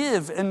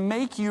forgive and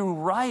make you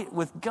right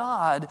with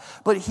God,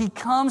 but he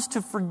comes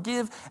to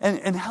forgive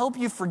and help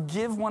you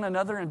forgive one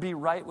another and be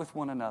right with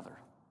one another.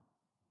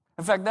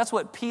 In fact, that's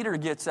what Peter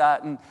gets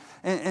at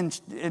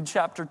in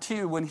chapter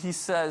 2 when he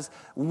says,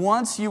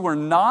 once you were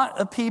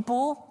not a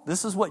people,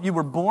 this is what you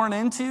were born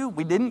into.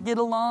 We didn't get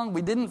along.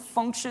 We didn't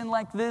function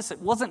like this. It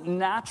wasn't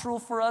natural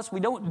for us. We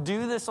don't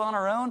do this on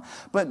our own.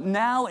 But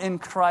now in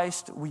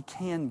Christ, we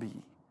can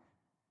be.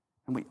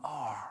 And we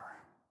are.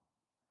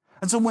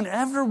 And so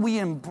whenever we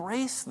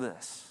embrace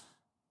this,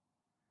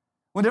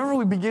 whenever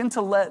we begin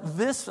to let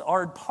this,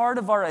 our part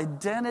of our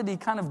identity,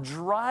 kind of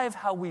drive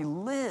how we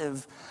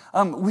live,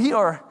 we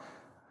are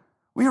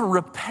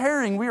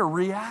repairing, we are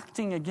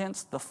reacting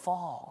against the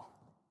fall.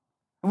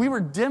 We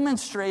were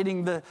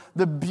demonstrating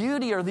the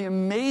beauty or the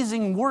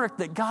amazing work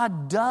that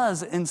God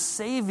does in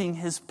saving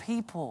his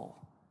people.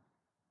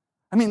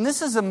 I mean,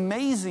 this is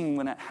amazing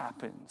when it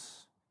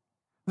happens.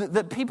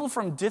 That people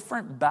from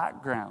different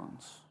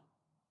backgrounds,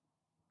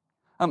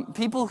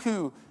 people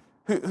who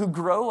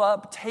grow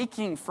up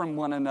taking from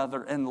one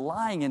another and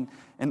lying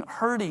and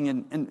hurting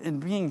and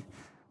being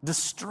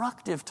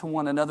destructive to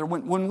one another.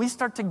 When we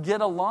start to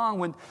get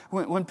along,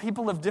 when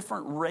people of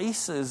different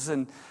races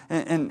and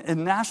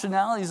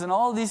nationalities and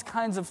all these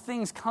kinds of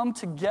things come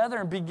together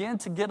and begin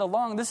to get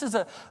along, this is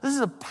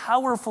a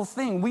powerful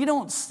thing. We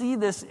don't see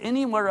this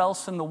anywhere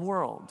else in the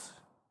world.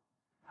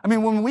 I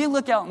mean, when we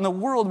look out in the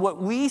world,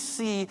 what we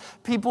see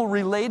people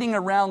relating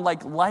around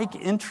like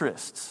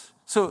interests.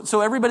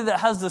 So everybody that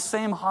has the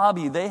same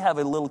hobby, they have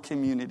a little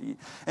community.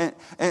 And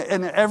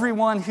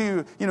everyone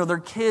who, their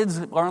kids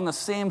are on the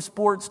same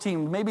sports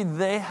team, maybe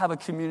they have a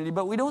community.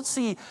 But we don't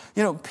see,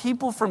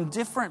 people from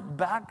different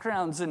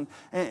backgrounds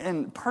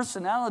and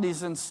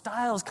personalities and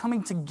styles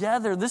coming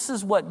together. This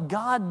is what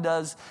God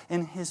does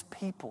in his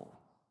people.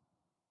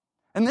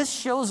 And this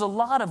shows a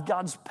lot of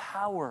God's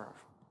power,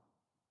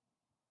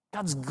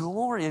 God's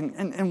glory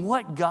and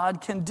what God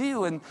can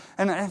do. And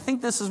I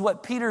think this is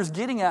what Peter's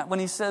getting at when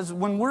he says,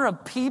 when we're a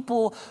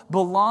people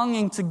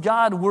belonging to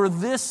God, we're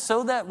this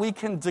so that we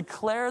can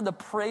declare the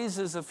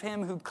praises of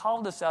him who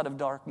called us out of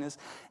darkness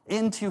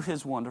into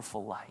his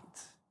wonderful light.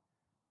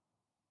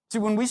 See,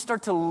 when we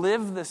start to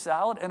live this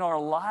out in our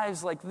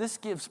lives, this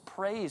gives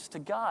praise to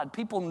God.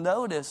 People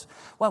notice,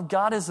 wow,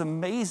 God is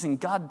amazing.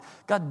 God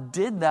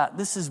did that.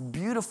 This is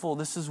beautiful.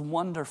 This is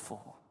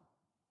wonderful.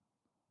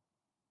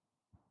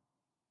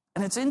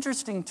 And it's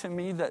interesting to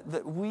me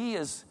that we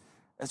as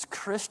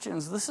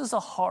Christians, this is a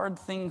hard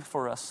thing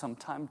for us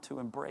sometimes to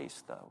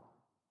embrace, though.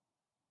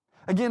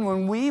 Again,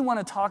 when we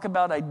want to talk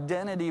about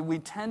identity, we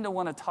tend to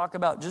want to talk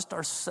about just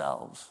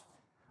ourselves,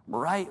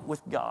 right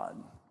with God.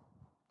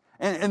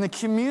 And the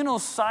communal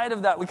side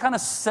of that, we kind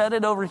of set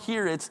it over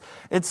here. It's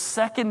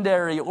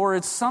secondary, or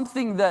it's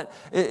something that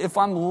if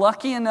I'm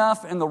lucky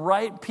enough and the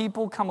right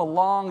people come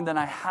along, then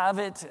I have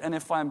it. And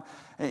if I'm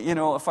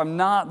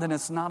not, then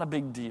it's not a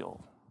big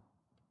deal.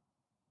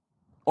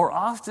 Or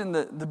often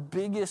the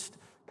biggest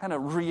kind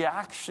of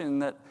reaction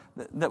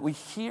that we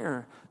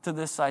hear to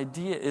this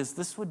idea is,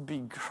 this would be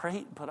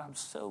great, but I'm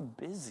so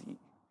busy.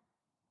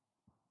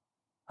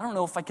 I don't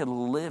know if I could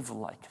live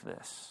like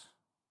this.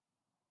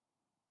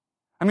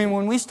 I mean,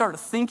 when we start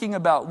thinking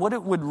about what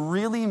it would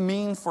really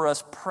mean for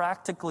us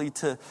practically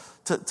to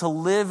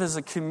live as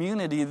a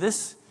community,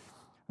 this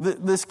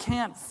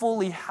can't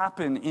fully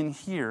happen in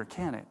here,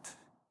 can it?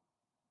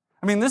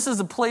 I mean, this is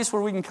a place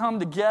where we can come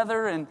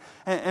together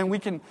and we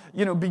can,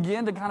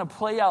 begin to kind of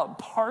play out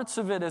parts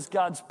of it as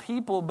God's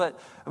people. But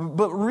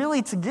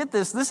really to get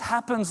this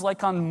happens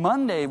like on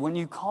Monday when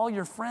you call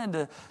your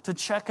friend to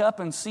check up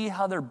and see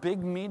how their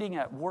big meeting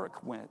at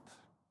work went.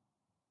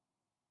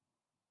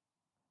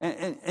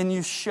 And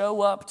you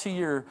show up to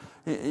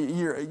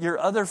your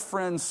other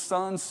friend's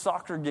son's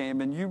soccer game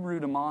and you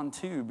root him on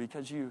too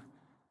because you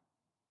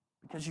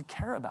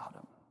care about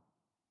him.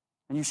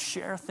 And you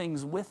share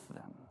things with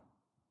them.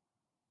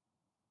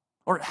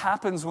 Or it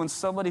happens when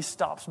somebody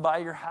stops by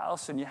your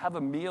house and you have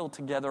a meal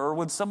together. Or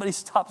when somebody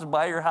stops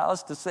by your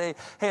house to say,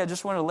 hey, I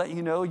just want to let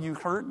you know you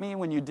hurt me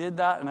when you did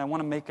that and I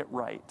want to make it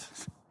right.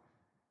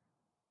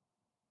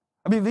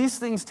 I mean, these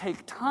things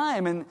take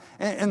time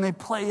and they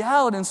play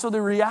out. And so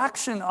the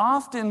reaction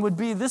often would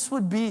be, this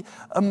would be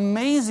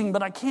amazing,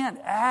 but I can't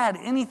add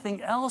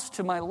anything else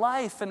to my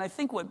life. And I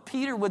think what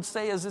Peter would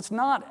say is, it's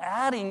not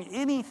adding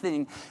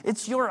anything.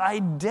 It's your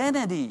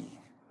identity.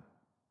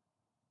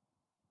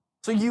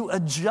 So you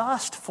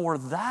adjust for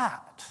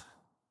that.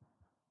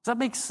 Does that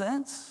make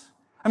sense?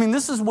 I mean,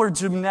 this is where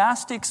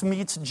gymnastics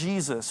meets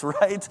Jesus,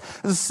 right?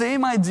 The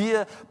same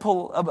idea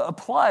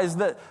applies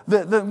that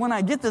when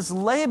I get this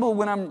label,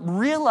 when I'm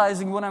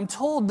realizing, when I'm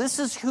told this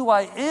is who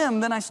I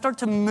am, then I start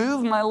to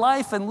move my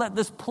life and let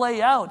this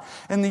play out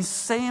in these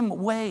same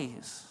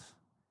ways.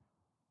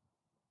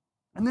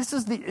 And this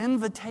is the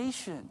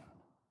invitation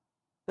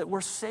that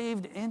we're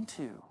saved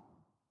into.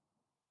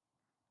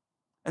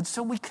 And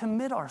so we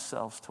commit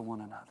ourselves to one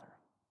another.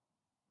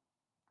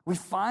 We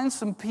find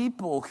some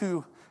people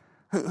who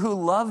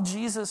love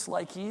Jesus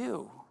like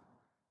you.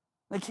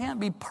 They can't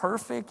be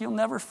perfect. You'll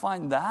never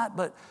find that.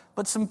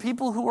 But some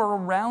people who are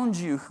around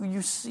you, who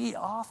you see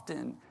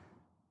often,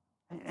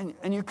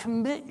 and you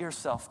commit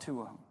yourself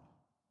to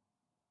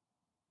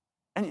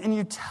them. And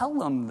you tell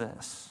them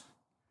this.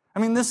 I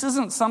mean, this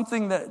isn't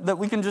something that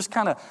we can just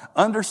kind of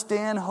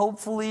understand,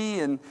 hopefully.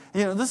 And,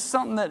 this is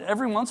something that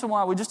every once in a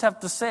while we just have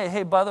to say,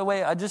 hey, by the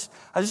way, I just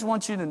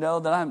want you to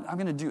know that I'm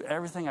going to do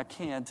everything I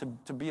can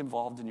to be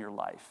involved in your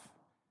life,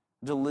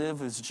 to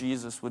live as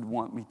Jesus would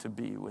want me to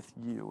be with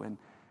you,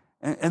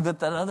 and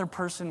that other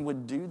person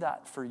would do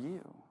that for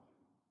you.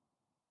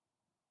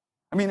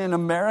 I mean, in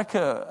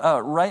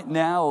America, right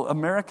now,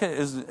 America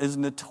is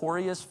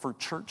notorious for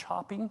church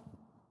hopping.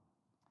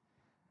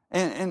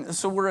 And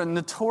so we're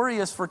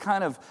notorious for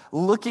kind of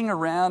looking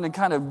around and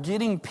kind of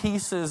getting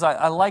pieces.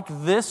 I like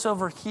this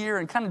over here,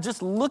 and kind of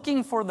just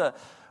looking for the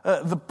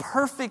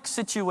perfect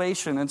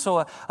situation. And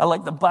so I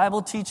like the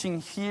Bible teaching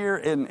here,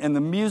 and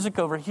the music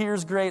over here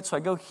is great. So I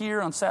go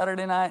here on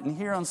Saturday night and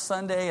here on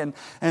Sunday. And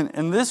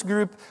this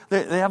group,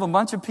 they have a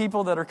bunch of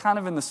people that are kind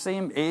of in the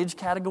same age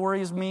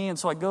category as me. And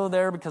so I go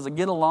there because I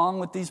get along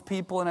with these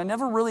people. And I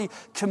never really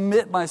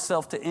commit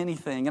myself to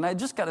anything. And I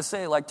just got to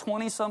say, like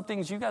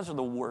 20-somethings, you guys are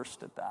the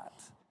worst at that.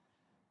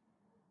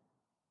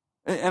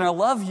 And I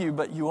love you,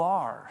 but you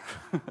are.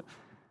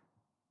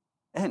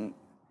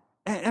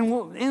 And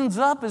what ends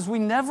up is we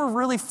never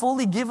really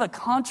fully give a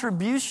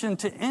contribution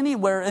to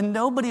anywhere, and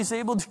nobody's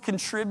able to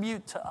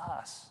contribute to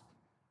us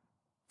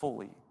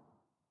fully.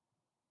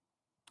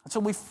 And so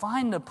we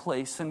find a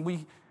place and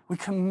we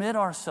commit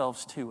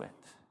ourselves to it.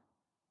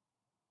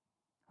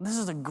 And this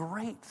is a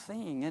great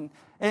thing.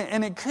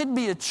 And it could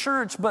be a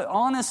church, but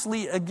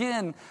honestly,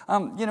 again,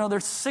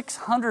 there's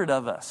 600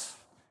 of us.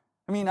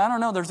 I mean, I don't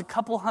know, there's a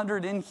couple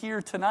hundred in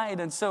here tonight,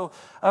 and so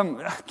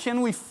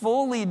can we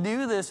fully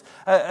do this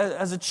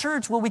as a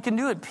church? Well, we can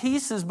do it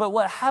pieces, but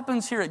what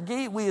happens here at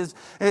Gateway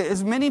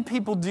is many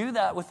people do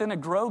that within a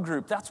grow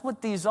group. That's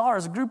what these are,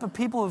 is a group of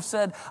people who've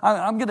said,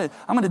 I'm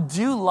gonna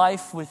do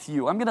life with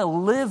you. I'm gonna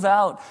live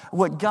out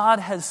what God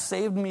has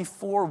saved me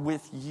for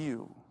with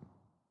you.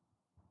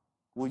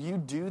 Will you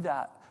do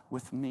that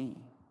with me?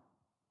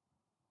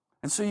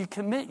 And so you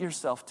commit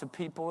yourself to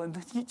people, and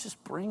then you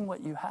just bring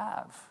what you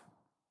have.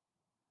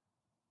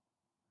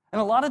 And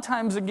a lot of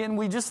times, again,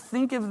 we just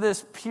think of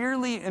this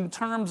purely in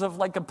terms of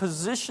like a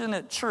position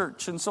at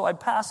church. And so I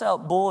pass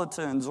out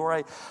bulletins,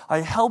 or I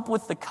help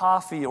with the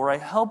coffee, or I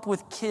help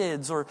with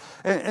kids,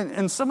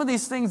 and some of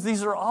these things,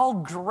 these are all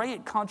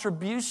great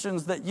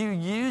contributions that you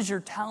use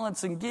your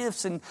talents and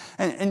gifts, and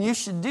you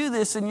should do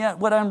this. And yet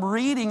what I'm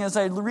reading as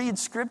I read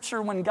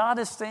Scripture, when God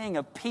is saying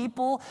a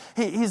people,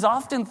 He's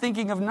often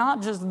thinking of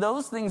not just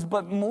those things,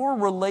 but more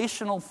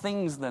relational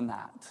things than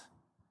that.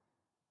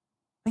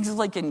 Things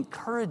like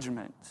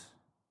encouragement.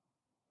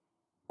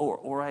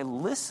 Or I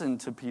listen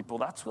to people.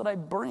 That's what I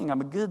bring. I'm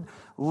a good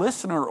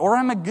listener. Or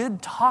I'm a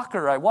good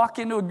talker. I walk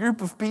into a group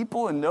of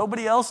people and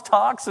nobody else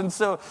talks. And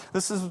so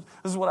this is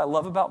what I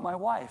love about my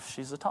wife.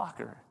 She's a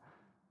talker.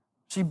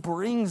 She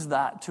brings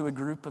that to a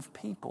group of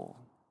people.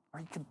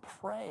 Or you can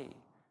pray.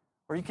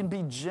 Or you can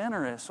be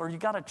generous. Or you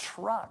got a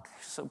truck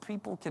so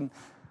people can,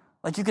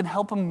 you can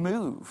help them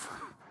move.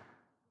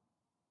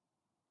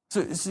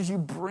 So you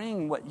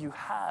bring what you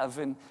have,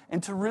 and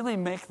to really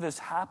make this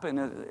happen,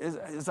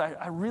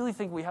 I really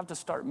think we have to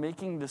start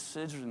making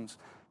decisions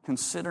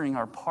considering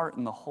our part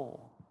in the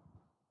whole.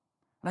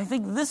 And I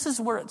think this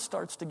is where it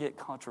starts to get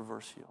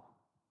controversial.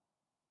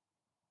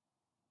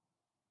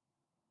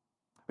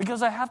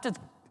 Because I have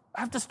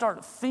to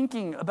start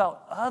thinking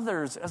about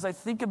others as I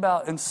think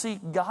about and seek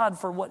God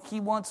for what He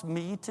wants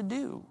me to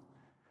do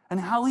and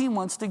how He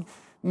wants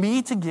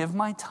me to give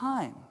my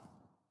time.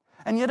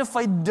 And yet if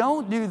I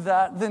don't do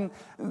that, then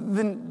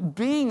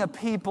being a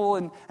people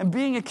and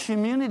being a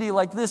community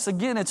like this,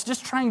 again, it's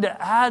just trying to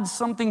add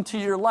something to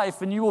your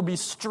life, and you will be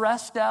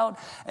stressed out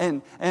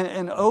and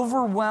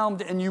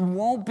overwhelmed, and you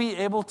won't be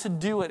able to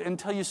do it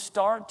until you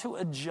start to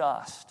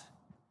adjust.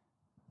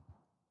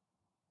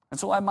 And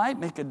so I might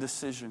make a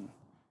decision,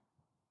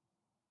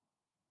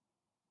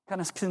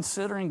 kind of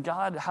considering,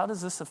 God, how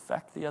does this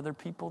affect the other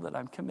people that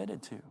I'm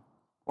committed to?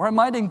 Or I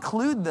might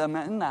include them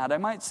in that. I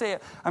might say,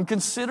 I'm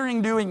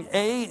considering doing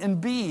A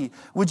and B.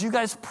 Would you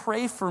guys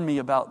pray for me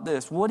about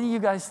this? What do you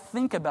guys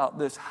think about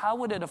this? How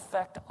would it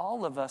affect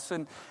all of us?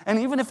 And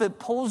even if it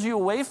pulls you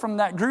away from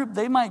that group,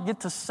 they might get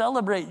to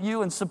celebrate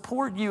you and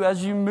support you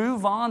as you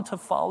move on to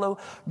follow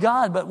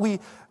God. But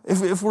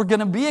if we're going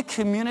to be a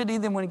community,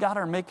 then we got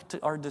to make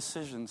our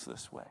decisions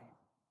this way.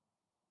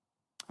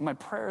 And my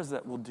prayer is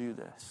that we'll do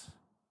this.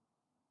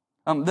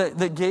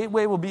 The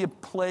Gateway will be a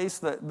place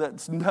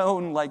that's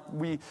known, like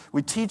we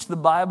teach the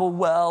Bible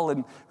well,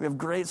 and we have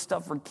great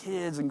stuff for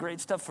kids and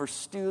great stuff for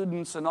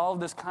students and all of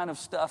this kind of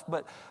stuff.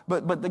 But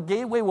the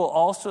Gateway will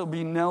also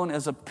be known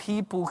as a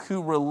people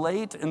who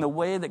relate in the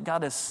way that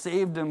God has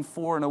saved them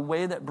for, in a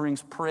way that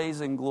brings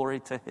praise and glory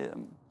to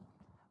Him.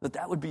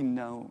 That would be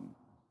known.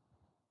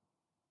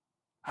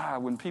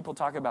 When people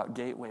talk about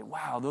Gateway,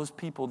 wow, those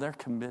people, they're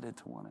committed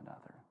to one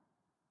another.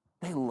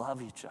 They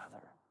love each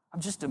other. I'm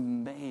just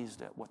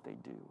amazed at what they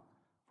do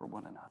for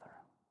one another.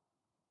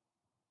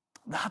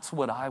 That's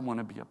what I want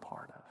to be a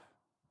part of.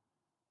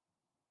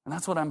 And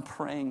that's what I'm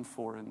praying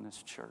for in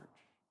this church.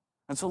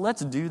 And so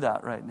let's do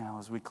that right now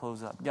as we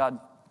close up. God,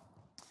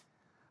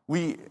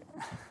 we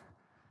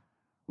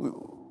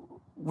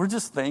we're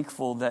just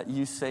thankful that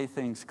you say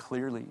things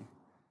clearly,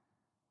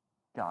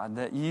 God,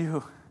 that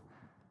you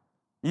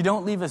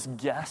don't leave us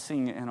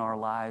guessing in our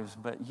lives,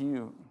 but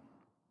you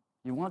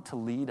want to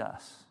lead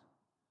us.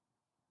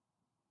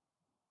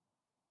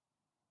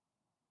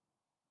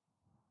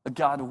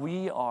 God,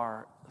 we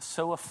are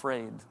so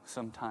afraid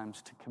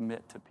sometimes to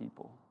commit to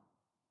people.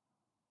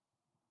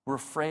 We're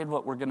afraid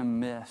what we're going to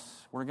miss.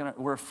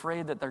 We're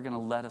afraid that they're going to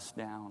let us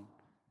down.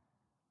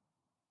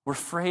 We're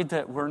afraid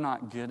that we're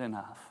not good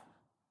enough.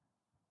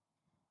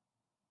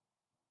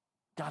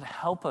 God,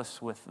 help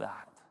us with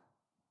that.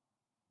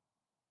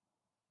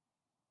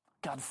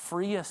 God,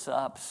 free us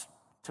up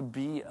to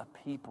be a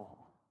people,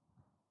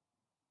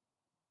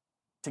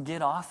 to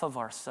get off of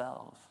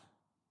ourselves,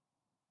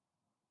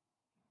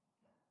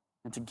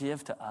 and to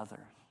give to others.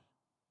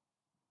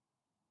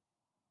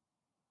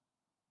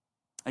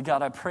 And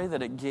God, I pray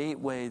that at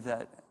Gateway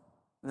that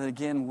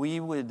again, we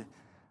would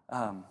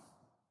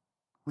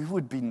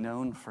be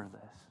known for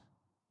this.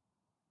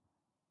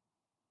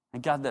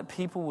 And God, that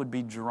people would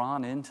be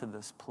drawn into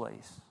this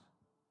place,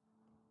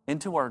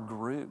 into our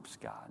groups,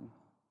 God,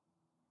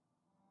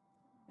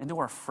 into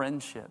our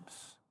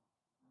friendships,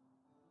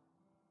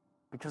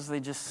 because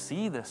they just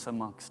see this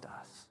amongst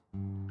us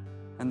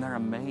and they're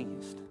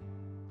amazed.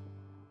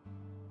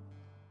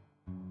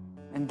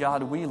 And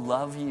God, we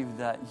love you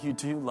that you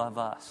do love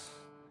us,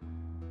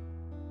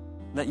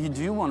 that you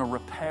do want to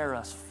repair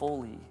us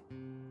fully,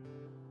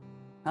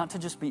 not to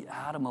just be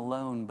Adam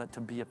alone, but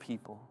to be a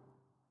people.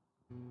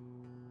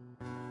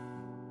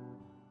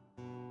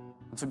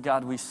 And so,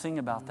 God, we sing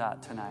about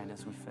that tonight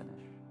as we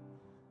finish.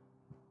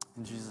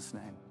 In Jesus'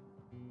 name.